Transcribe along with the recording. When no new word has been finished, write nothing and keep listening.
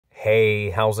Hey,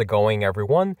 how's it going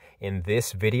everyone? In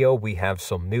this video, we have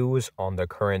some news on the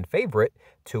current favorite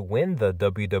to win the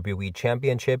WWE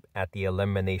Championship at the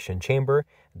Elimination Chamber,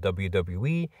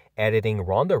 WWE, editing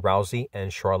Ronda Rousey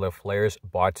and Charlotte Flair's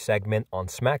BOTCH segment on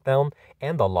SmackDown,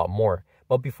 and a lot more.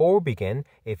 But before we begin,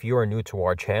 if you are new to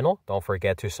our channel, don't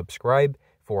forget to subscribe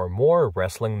for more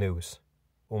wrestling news.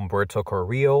 Humberto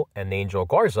Carillo and Angel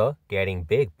Garza getting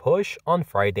big push on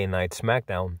Friday Night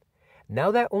SmackDown. Now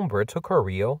that Humberto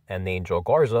Carillo and Angel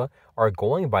Garza are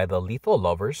going by the Lethal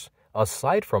Lovers,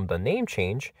 aside from the name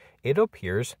change, it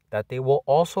appears that they will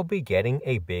also be getting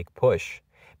a big push.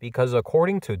 Because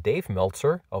according to Dave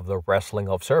Meltzer of the Wrestling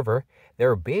Observer,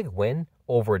 their big win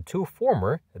over two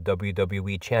former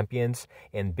WWE champions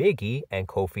in Big E and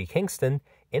Kofi Kingston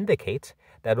indicates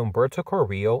that Humberto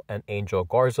Carillo and Angel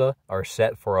Garza are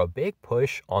set for a big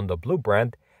push on the blue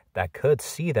brand that could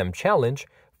see them challenge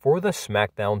for the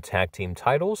SmackDown Tag Team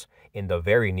titles in the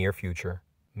very near future.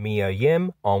 Mia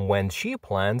Yim on when she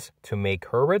plans to make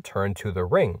her return to the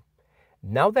ring.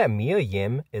 Now that Mia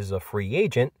Yim is a free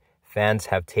agent, fans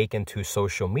have taken to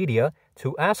social media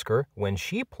to ask her when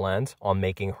she plans on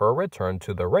making her return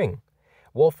to the ring.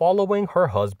 While following her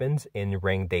husband's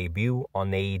in-ring debut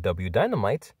on AEW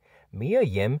Dynamite, Mia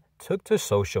Yim took to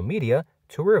social media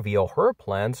to reveal her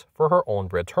plans for her own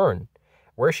return,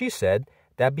 where she said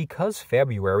that because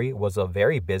February was a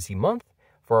very busy month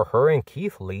for her and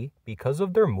Keith Lee because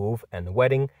of their move and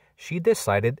wedding, she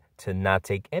decided to not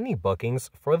take any bookings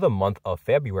for the month of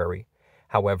February.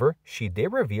 However, she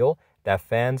did reveal that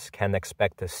fans can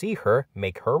expect to see her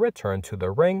make her return to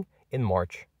the ring in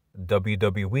March.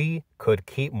 WWE could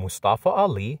keep Mustafa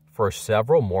Ali for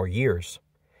several more years.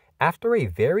 After a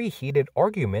very heated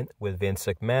argument with Vince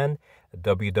McMahon,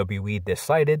 WWE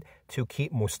decided to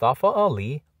keep Mustafa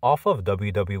Ali off of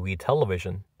WWE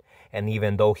television, and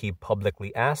even though he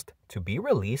publicly asked to be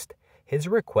released, his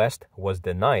request was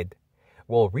denied.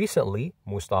 Well, recently,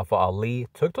 Mustafa Ali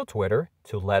took to Twitter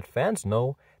to let fans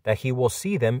know that he will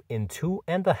see them in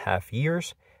 2.5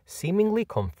 years, seemingly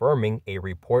confirming a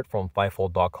report from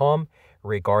Fightful.com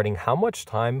regarding how much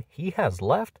time he has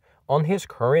left on his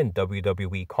current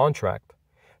WWE contract.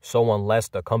 So unless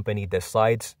the company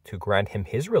decides to grant him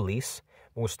his release,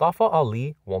 Mustafa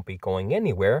Ali won't be going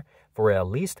anywhere for at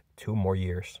least 2 more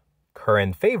years.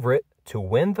 Current favorite to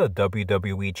win the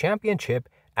WWE Championship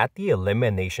at the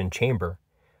Elimination Chamber.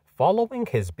 Following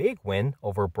his big win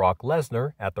over Brock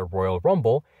Lesnar at the Royal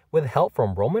Rumble with help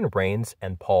from Roman Reigns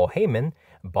and Paul Heyman,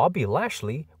 Bobby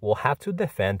Lashley will have to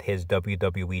defend his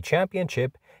WWE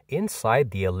Championship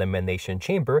inside the Elimination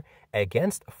Chamber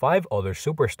against 5 other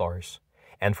superstars.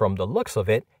 And from the looks of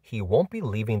it, he won't be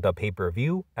leaving the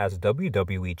pay-per-view as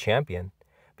WWE Champion.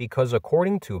 Because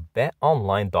according to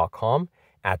BetOnline.com,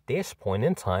 at this point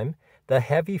in time, the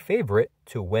heavy favorite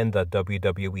to win the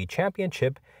WWE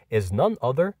Championship is none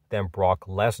other than Brock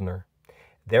Lesnar.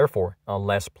 Therefore,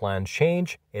 unless plans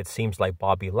change, it seems like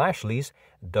Bobby Lashley's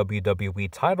WWE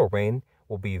title reign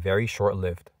will be very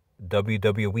short-lived.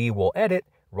 WWE will edit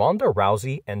Ronda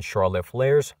Rousey and Charlotte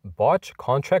Flair's BOTCH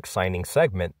contract signing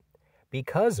segment.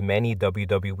 Because many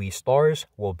WWE stars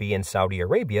will be in Saudi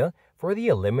Arabia for the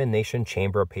Elimination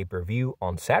Chamber pay-per-view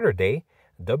on Saturday,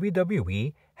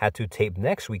 WWE had to tape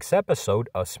next week's episode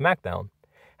of SmackDown.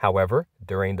 However,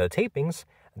 during the tapings,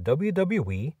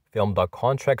 WWE filmed a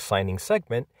contract signing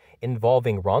segment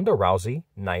involving Ronda Rousey,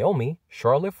 Naomi,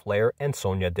 Charlotte Flair, and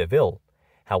Sonya Deville.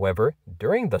 However,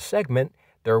 during the segment,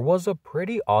 there was a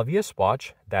pretty obvious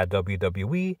botch that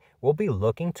WWE will be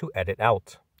looking to edit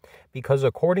out. Because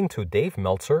according to Dave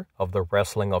Meltzer of the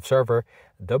Wrestling Observer,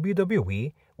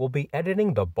 WWE will be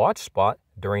editing the botch spot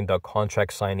during the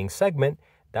contract signing segment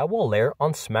that will air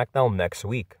on SmackDown next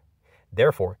week.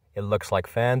 Therefore, it looks like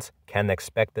fans can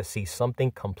expect to see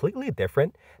something completely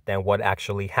different than what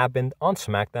actually happened on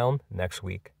SmackDown next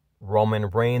week. Roman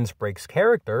Reigns breaks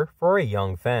character for a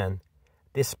young fan.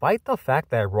 Despite the fact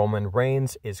that Roman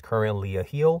Reigns is currently a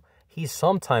heel, he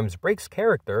sometimes breaks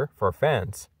character for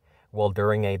fans. Well,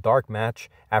 during a dark match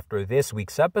after this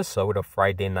week's episode of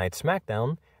Friday Night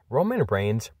SmackDown, Roman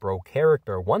Reigns broke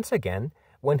character once again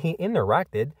when he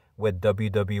interacted with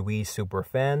WWE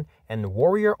superfan and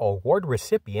Warrior Award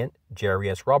recipient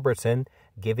Jarius Robertson,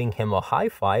 giving him a high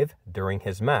five during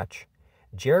his match.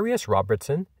 Jarius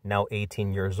Robertson, now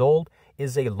 18 years old,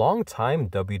 is a longtime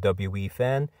WWE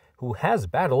fan who has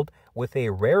battled with a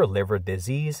rare liver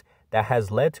disease that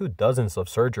has led to dozens of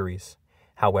surgeries.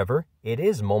 However, it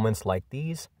is moments like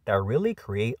these that really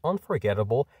create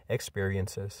unforgettable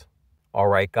experiences.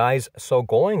 Alright guys, so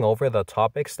going over the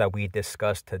topics that we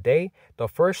discussed today, the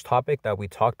first topic that we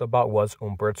talked about was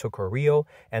Humberto Carillo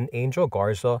and Angel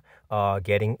Garza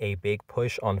getting a big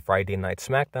push on Friday Night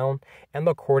SmackDown, and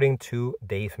according to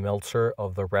Dave Meltzer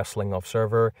of the Wrestling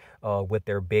Observer, with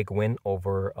their big win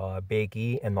over Big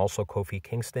E and also Kofi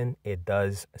Kingston, it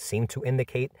does seem to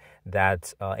indicate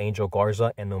that Angel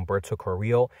Garza and Humberto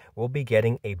Carillo will be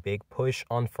getting a big push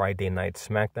on Friday Night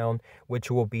SmackDown, which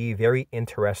will be very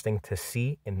interesting to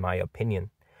see, in my opinion.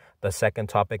 The second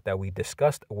topic that we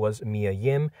discussed was Mia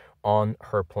Yim on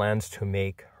her plans to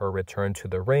make her return to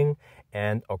the ring.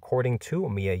 And according to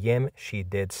Mia Yim, she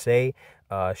did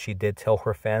tell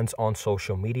her fans on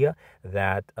social media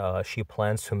that she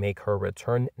plans to make her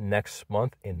return next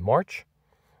month in March.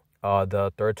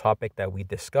 The third topic that we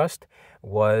discussed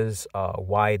was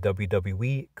why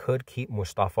WWE could keep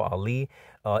Mustafa Ali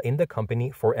in the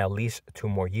company for at least 2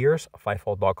 more years.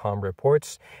 Fightful.com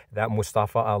reports that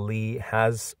Mustafa Ali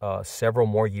has several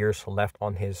more years left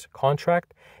on his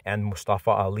contract, and Mustafa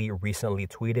Ali recently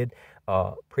tweeted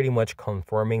pretty much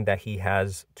confirming that he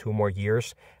has 2 more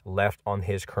years left on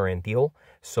his current deal.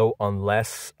 So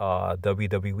unless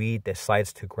WWE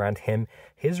decides to grant him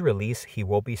his release, he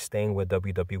will be staying with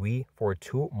WWE for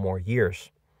 2 more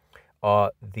years.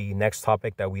 The next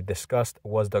topic that we discussed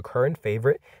was the current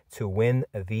favorite to win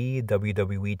the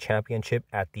WWE Championship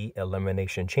at the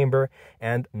Elimination Chamber.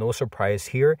 And no surprise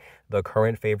here, the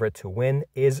current favorite to win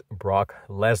is Brock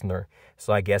Lesnar.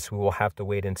 So I guess we will have to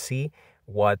wait and see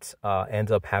what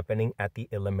ends up happening at the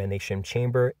Elimination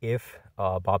Chamber if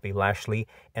Bobby Lashley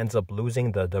ends up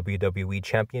losing the WWE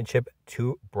Championship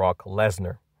to Brock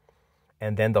Lesnar.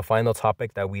 And then the final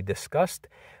topic that we discussed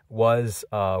was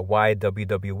why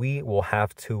WWE will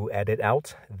have to edit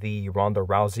out the Ronda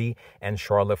Rousey and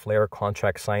Charlotte Flair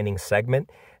contract signing segment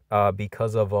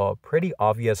because of a pretty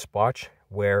obvious botch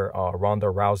where Ronda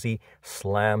Rousey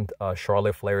slammed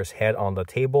Charlotte Flair's head on the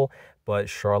table, but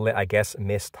Charlotte, I guess,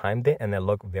 mistimed it and it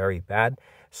looked very bad.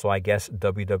 So I guess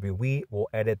WWE will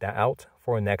edit that out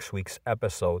for next week's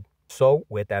episode. So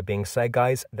with that being said,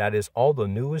 guys, that is all the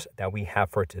news that we have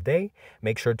for today.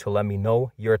 Make sure to let me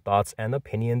know your thoughts and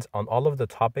opinions on all of the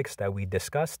topics that we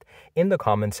discussed in the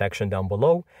comment section down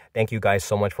below. Thank you guys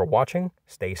so much for watching.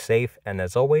 Stay safe, and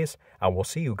as always, I will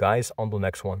see you guys on the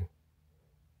next one.